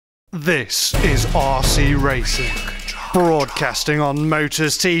This is RC Racing, broadcasting on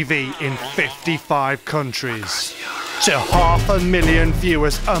Motors TV in 55 countries to 500,000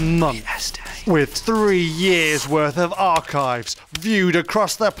 viewers a month, with 3 years worth of archives viewed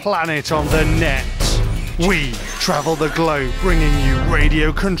across the planet on the net. We travel the globe bringing you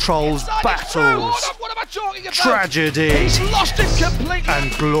radio controls, battles, tragedy,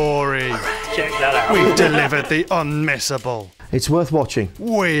 and glory. Check that out. We've delivered the unmissable, It's worth watching.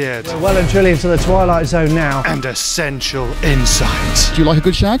 weird, We're well and truly into the twilight zone now. and essential insight. Do you like a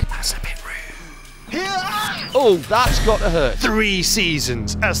good shag? That's a bit rude. Oh, that's got to hurt. 3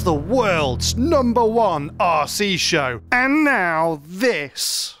 seasons as the world's #1 RC show. And now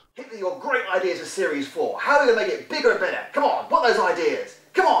this. Hit me your great ideas for Series 4. How are we going to make it bigger and better? Come on, what are those ideas?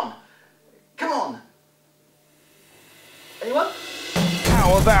 Come on. Come on. Anyone?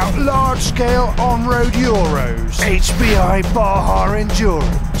 How about large-scale on-road Euros, HBI Baja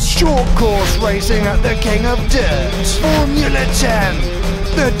Endurance, short course racing at the King of Dirt, Formula 10,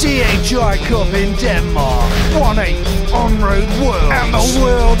 the DHI Cup in Denmark, 1/8 on-road world, and the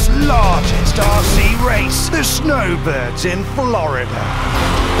world's largest RC race, the Snowbirds in Florida.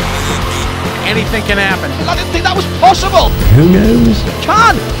 Anything can happen. I didn't think that was possible. Who knows?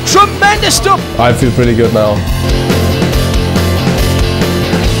 Can! Tremendous stuff! I feel pretty good now.